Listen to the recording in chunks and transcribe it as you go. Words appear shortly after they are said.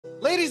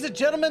Ladies and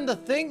gentlemen, the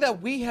thing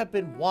that we have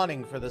been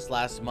wanting for this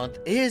last month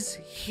is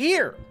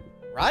here,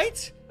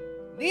 right?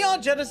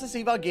 Neon Genesis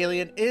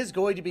Evangelion is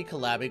going to be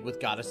collabing with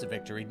Goddess of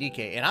Victory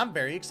Nikke, and I'm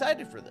very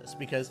excited for this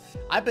because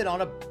I've been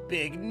on a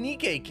big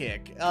Nikke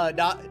kick.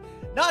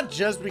 Not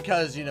just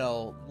because, you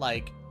know,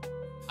 like,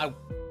 I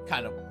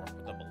kind of work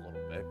with them a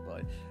little bit,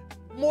 but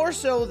more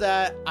so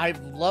that I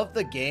love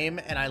the game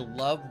and I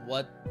love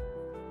what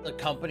the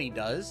company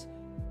does.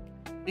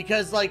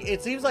 Because, like,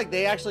 it seems like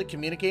they actually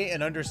communicate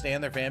and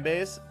understand their fan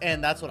base,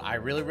 and that's what I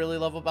really, really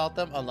love about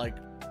them, unlike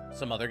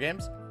some other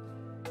games.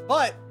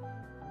 But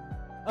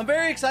I'm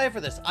very excited for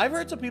this. I've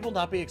heard some people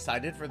not be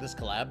excited for this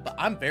collab, but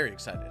I'm very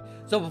excited.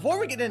 So before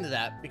we get into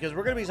that, because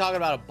we're going to be talking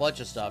about a bunch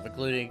of stuff,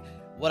 including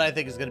what I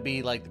think is going to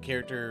be, like, the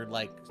character,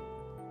 like,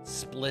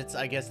 splits,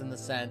 I guess, in the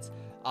sense,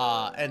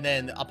 and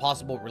then a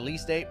possible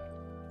release date,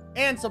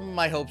 and some of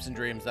my hopes and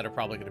dreams that are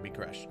probably going to be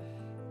crushed.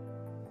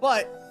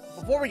 But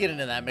before we get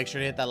into that, make sure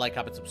to hit that like,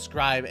 comment,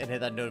 subscribe, and hit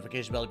that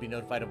notification bell to be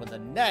notified of when the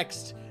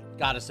next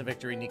Goddess of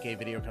Victory Nikke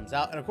video comes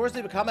out. And of course,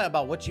 leave a comment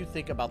about what you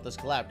think about this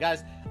collab.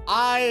 Guys,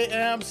 I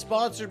am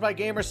sponsored by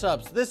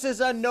Gamersubs. This is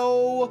a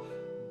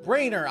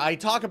no-brainer. I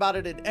talk about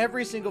it in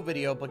every single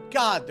video, but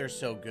God, they're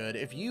so good.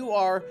 If you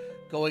are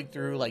going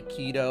through like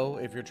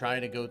keto, if you're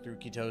trying to go through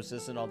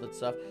ketosis and all that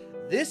stuff,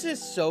 this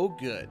is so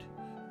good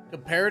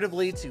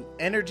comparatively to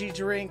energy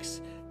drinks,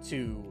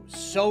 to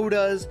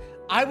sodas.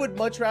 I would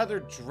much rather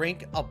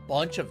drink a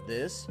bunch of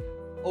this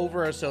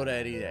over a soda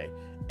any day.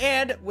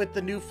 And with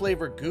the new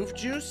flavor Goof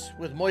Juice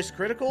with Moist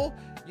Critical,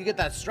 you get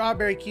that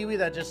strawberry kiwi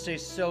that just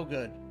tastes so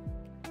good.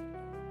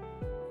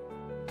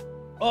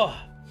 Oh,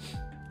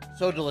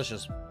 so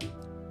delicious.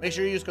 Make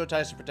sure you use code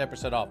Tyson for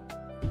 10% off.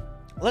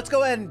 Let's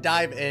go ahead and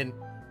dive in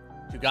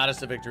to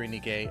Goddess of Victory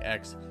Nikke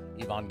X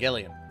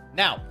Evangelion.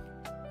 Now,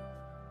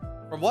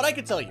 from what I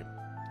can tell you,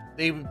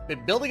 they've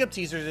been building up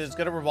teasers. It's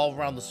going to revolve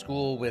around the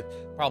school with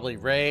probably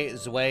Rei,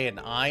 Zwei, and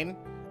Ein,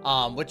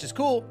 which is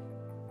cool.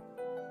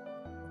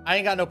 I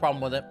ain't got no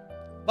problem with it.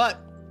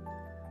 But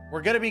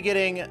we're going to be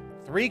getting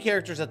 3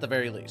 characters at the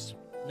very least.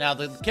 Now,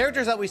 the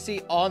characters that we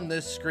see on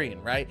this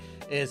screen, right,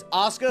 is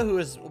Asuka, who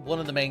is one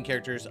of the main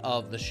characters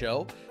of the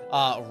show.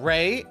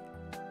 Rei,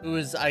 who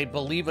is, I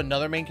believe,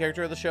 another main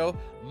character of the show.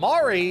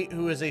 Mari,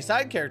 who is a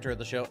side character of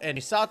the show. And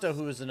Hisato,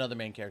 who is another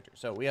main character.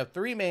 So we have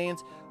 3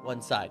 mains,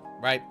 1 side,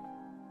 right?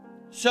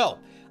 So,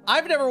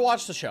 I've never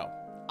watched the show.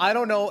 I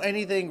don't know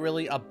anything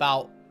really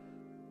about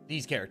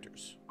these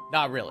characters.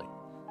 Not really.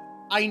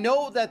 I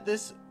know that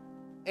this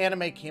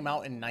anime came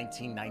out in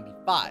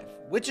 1995,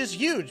 which is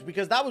huge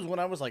because that was when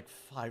I was like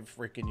 5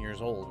 freaking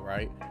years old,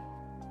 right?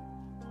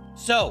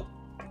 So,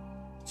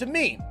 to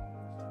me,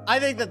 I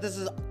think that this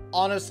is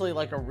honestly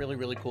like a really,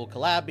 really cool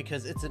collab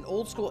because it's an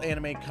old school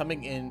anime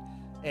coming in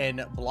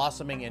and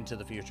blossoming into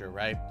the future,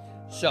 right?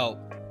 So,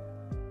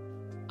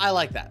 I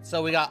like that.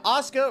 So, we got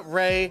Asuka,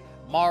 Rei,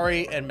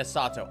 Mari, and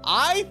Misato.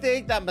 I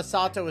think that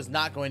Misato is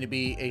not going to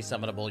be a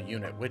summonable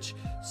unit, which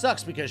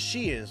sucks because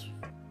she's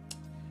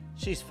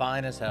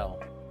fine as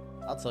hell.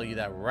 I'll tell you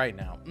that right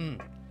now.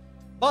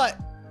 But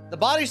the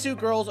bodysuit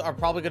girls are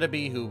probably going to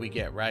be who we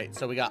get, right?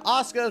 So we got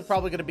Asuka is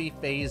probably going to be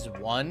phase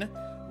 1,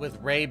 with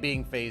Rei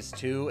being phase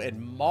 2, and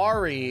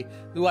Mari,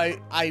 who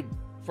I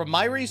from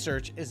my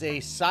research is a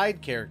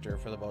side character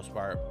for the most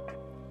part.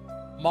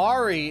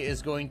 Mari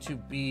is going to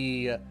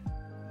be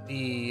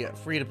the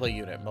free-to-play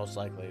unit, most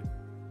likely.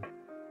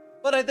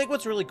 But I think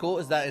what's really cool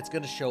is that it's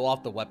going to show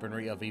off the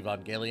weaponry of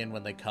Evangelion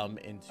when they come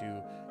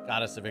into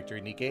Goddess of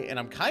Victory Nikke, and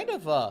I'm kind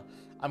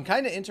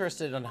of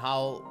interested in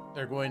how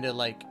they're going to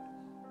like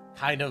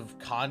kind of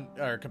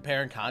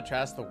compare and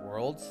contrast the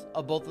worlds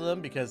of both of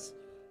them, because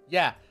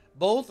yeah,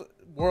 both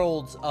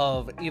worlds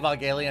of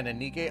Evangelion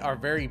and Nikke are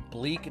very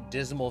bleak,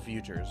 dismal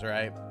futures,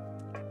 right?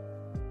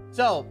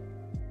 So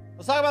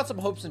let's talk about some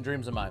hopes and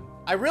dreams of mine.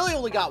 I really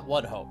only got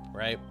one hope,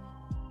 right?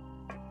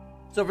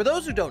 So for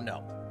those who don't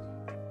know,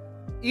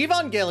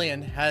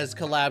 Evangelion has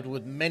collabed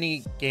with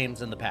many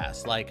games in the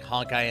past, like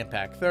Honkai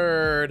Impact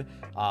 3rd,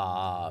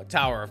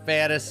 Tower of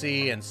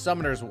Fantasy, and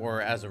Summoner's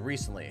War as of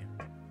recently.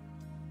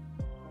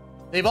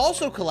 They've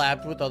also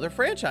collabed with other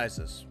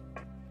franchises,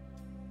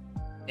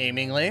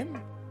 namely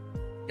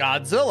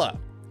Godzilla.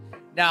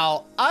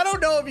 Now, I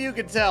don't know if you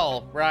can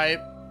tell, right?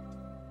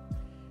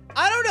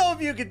 I don't know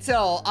if you can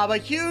tell, I'm a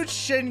huge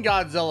Shin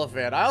Godzilla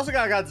fan. I also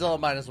got Godzilla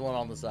 -1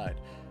 on the side.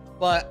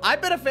 But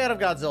I've been a fan of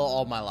Godzilla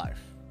all my life,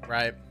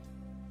 right?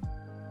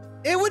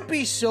 It would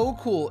be so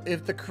cool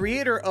if the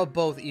creator of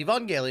both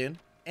Evangelion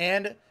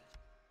and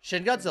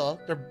Shin Godzilla,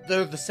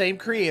 they're the same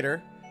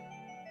creator,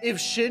 if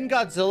Shin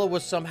Godzilla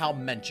was somehow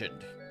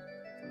mentioned.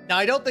 Now,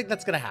 I don't think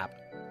that's going to happen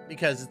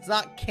because it's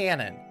not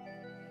canon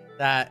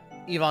that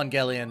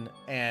Evangelion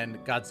and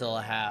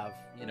Godzilla have,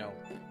 you know,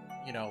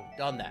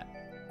 done that.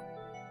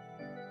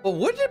 But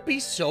wouldn't it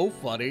be so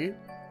funny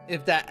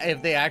if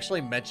they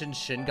actually mentioned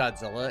Shin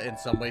Godzilla in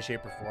some way,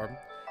 shape, or form?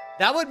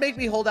 That would make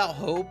me hold out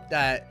hope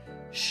that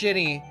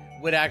Shinny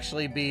would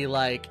actually be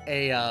like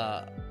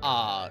a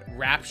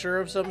rapture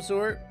of some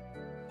sort.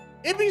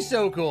 It'd be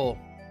so cool.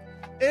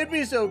 It'd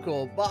be so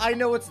cool, but I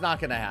know it's not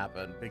gonna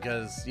happen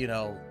because, you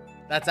know,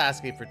 that's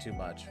asking for too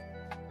much.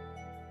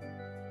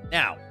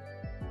 Now,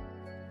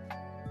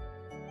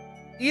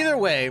 either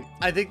way,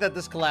 I think that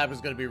this collab is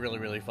going to be really,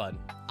 really fun.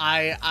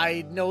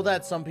 I know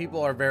that some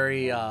people are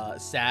very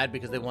sad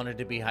because they wanted it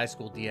to be High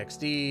School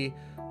DxD,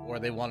 or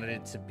they wanted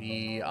it to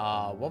be,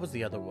 what was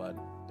the other one?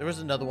 There was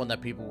another one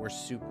that people were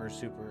super,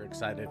 super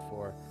excited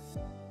for.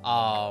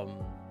 I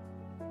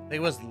think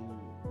it was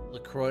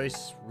LaCroix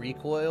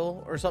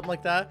Recoil or something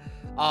like that.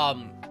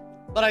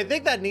 But I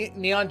think that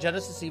Neon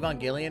Genesis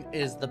Evangelion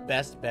is the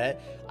best bet.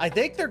 I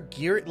think they're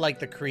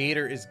the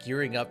creator is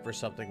gearing up for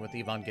something with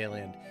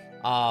Evangelion.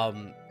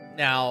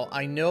 Now,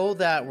 I know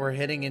that we're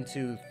heading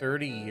into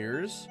 30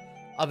 years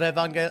of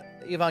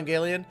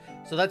Evangelion,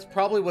 so that's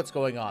probably what's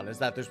going on, is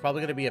that there's probably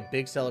going to be a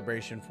big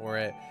celebration for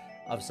it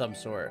of some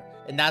sort.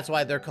 And that's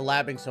why they're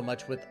collabing so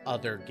much with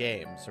other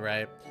games,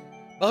 right?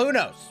 But who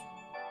knows?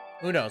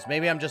 Who knows?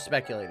 Maybe I'm just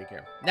speculating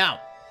here. Now,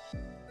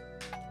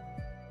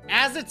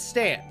 as it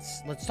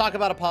stands, let's talk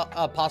about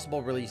a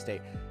possible release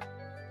date.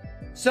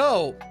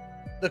 So,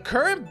 the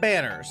current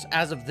banners,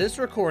 as of this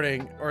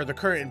recording, or the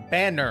current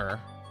banner,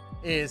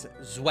 is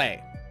Zwei.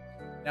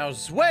 Now,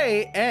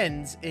 Zwei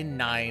ends in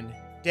 9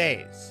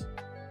 days.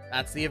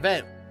 That's the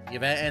event. The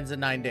event ends in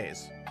 9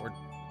 days, or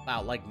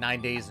about like 9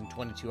 days and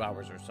 22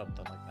 hours or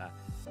something like that.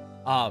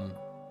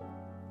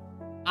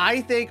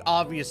 I think,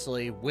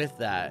 obviously, with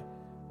that,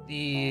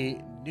 the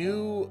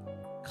new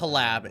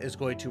collab is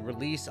going to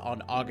release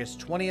on August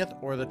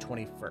 20th or the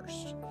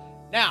 21st.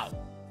 Now,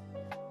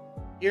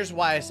 here's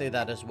why I say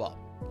that as well.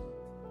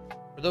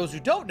 For those who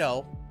don't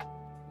know,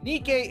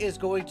 Nikke is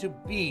going to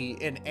be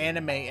in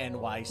Anime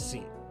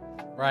NYC,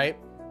 right?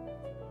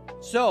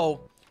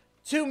 So,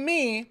 to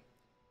me,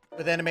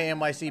 with Anime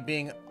NYC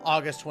being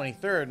August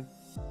 23rd,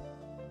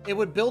 it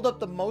would build up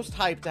the most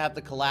hype to have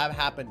the collab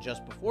happen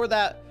just before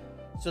that,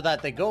 so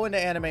that they go into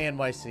Anime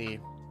NYC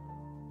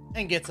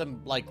and get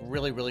some, like,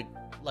 really, really,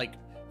 like,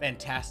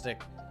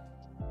 fantastic,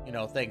 you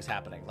know, things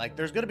happening. Like,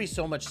 there's going to be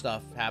so much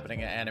stuff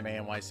happening at Anime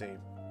NYC.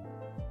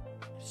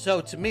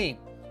 So, to me,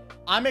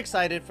 I'm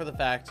excited for the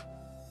fact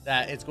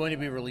that it's going to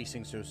be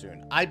releasing so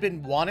soon. I've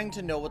been wanting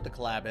to know what the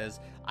collab is.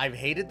 I've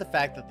hated the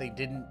fact that they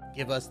didn't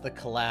give us the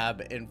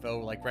collab info,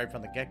 like, right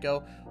from the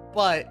get-go,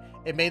 but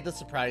it made the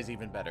surprise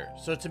even better.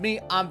 So, to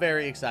me, I'm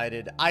very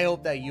excited. I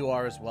hope that you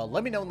are as well.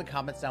 Let me know in the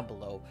comments down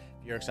below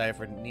if you're excited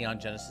for Neon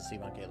Genesis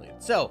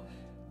Evangelion. So,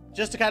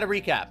 just to kind of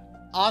recap,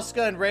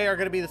 Asuka and Rei are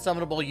going to be the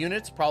summonable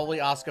units. Probably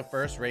Asuka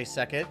first, Rei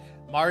second.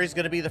 Mari's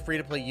going to be the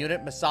free-to-play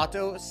unit.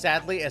 Misato,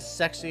 sadly, as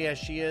sexy as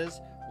she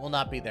is, will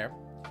not be there.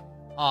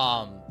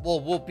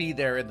 Well, we'll be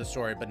there in the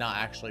story, but not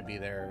actually be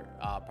there,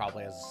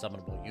 probably as a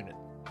summonable unit.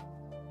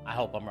 I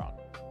hope I'm wrong.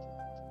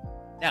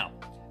 Now,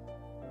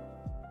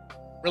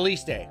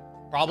 release day.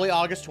 Probably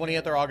August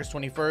 20th or August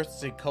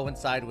 21st to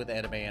coincide with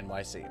Anime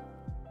NYC.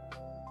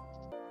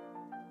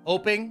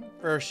 Hoping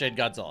for Shin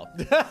Godzilla.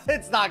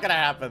 It's not gonna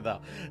happen,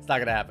 though. It's not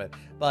gonna happen.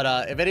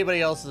 But if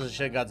anybody else is a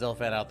Shin Godzilla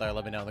fan out there,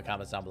 let me know in the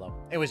comments down below.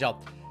 Anyways, y'all,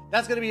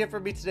 that's gonna be it for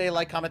me today.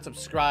 Like, comment,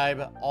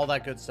 subscribe, all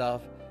that good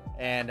stuff.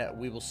 And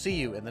we will see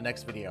you in the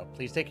next video.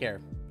 Please take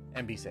care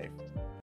and be safe.